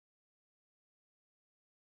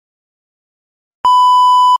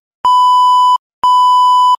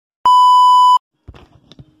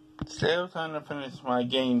Still trying to finish my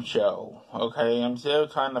game show, okay? I'm still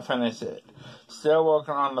trying to finish it. Still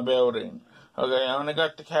working on the building, okay? I only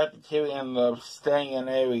got the cafeteria and the staying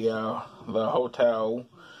area, the hotel,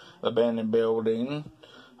 the abandoned building.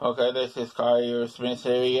 Okay, this is Kyle Smith's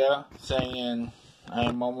area, saying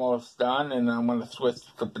I'm almost done and I'm going to switch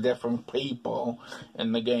to different people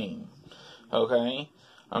in the game, okay?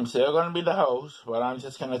 I'm still going to be the host, but I'm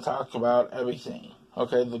just going to talk about everything.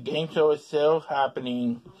 Okay, the game show is still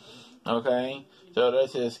happening. Okay, so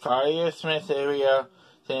this is Kyle Smith's area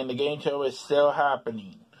saying the game show is still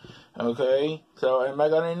happening. Okay, so am I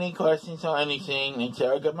got any questions or anything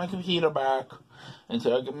until I get my computer back,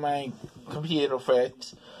 until I get my computer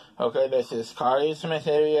fixed? Okay, this is Kyle Smith's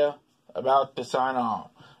area about to sign off.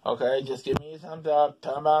 Okay, just give me a thumbs up,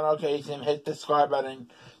 turn on notification, hit the subscribe button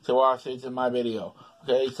to watch this in my video.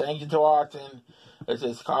 Okay, thank you for watching. This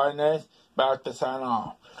is Kyle Smith about to sign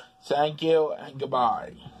off. Thank you and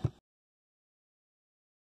goodbye.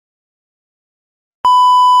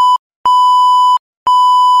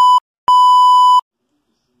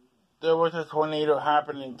 There was a tornado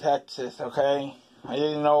happening in Texas, okay? I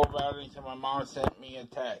didn't know about it until my mom sent me a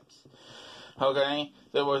text. Okay?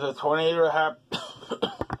 There was a tornado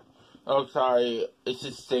oh, sorry. It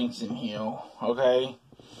just stinks in here, okay?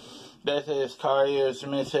 This is Kyle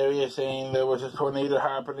Smith's area saying there was a tornado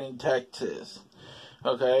happening in Texas.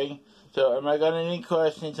 Okay? So, am I got any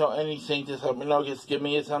questions or anything, just let me know. Just give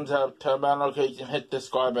me a thumbs up, turn on notifications, hit the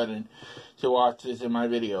subscribe button to watch this in my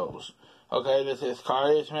videos. Okay, this is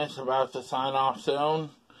Kyle Smith about to sign off soon.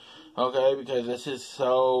 Okay, because this is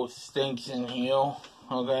so stinks in here.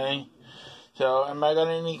 Okay, so am I got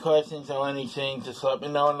any questions or anything? Just let me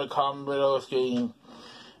know in the comment below screen.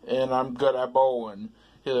 And I'm good at bowling.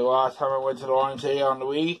 Because the last time I went to the YMCA on the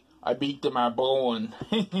Wii, I beat them at bowling.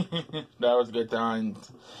 That was good times.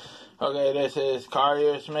 Okay, this is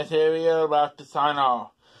Kyle Smith area about to sign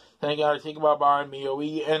off. Thank you guys. Think about buying me a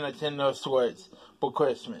Wii and a Nintendo Switch for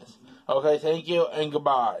Christmas. Okay, thank you and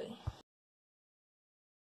goodbye.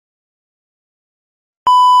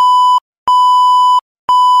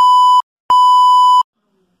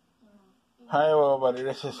 Hi everybody,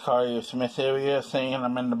 this is Kyle Smith area saying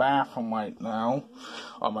I'm in the bathroom right now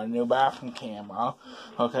on my new bathroom camera.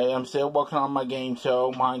 Okay, I'm still working on my game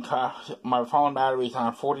show. My phone battery's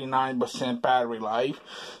on 49% battery life,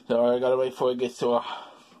 so I gotta wait for it gets to a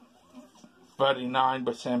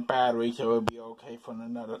 39% battery, so it'll be okay for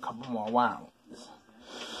another couple more rounds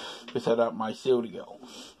to set up my studio.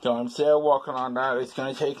 So I'm still working on that. It's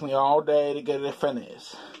going to take me all day to get it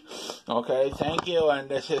finished. Okay, thank you, and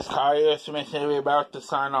this is Kyle Smith about to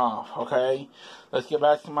sign off. Okay, let's get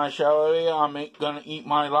back to my show area. I'm going to eat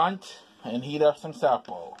my lunch and heat up some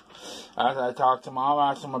supper. As I talk to Mom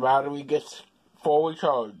after my battery gets fully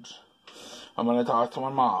charged, I'm going to talk to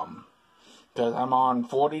my mom. Because I'm on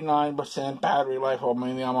 49% battery life, or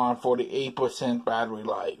maybe I'm on 48% battery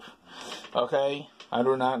life. Okay? I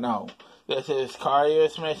do not know. This is Kyle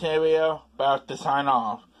Smith area about to sign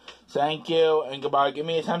off. Thank you and goodbye. Give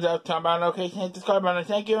me a thumbs up, turn on notifications, hit the subscribe button.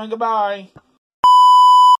 Thank you and goodbye.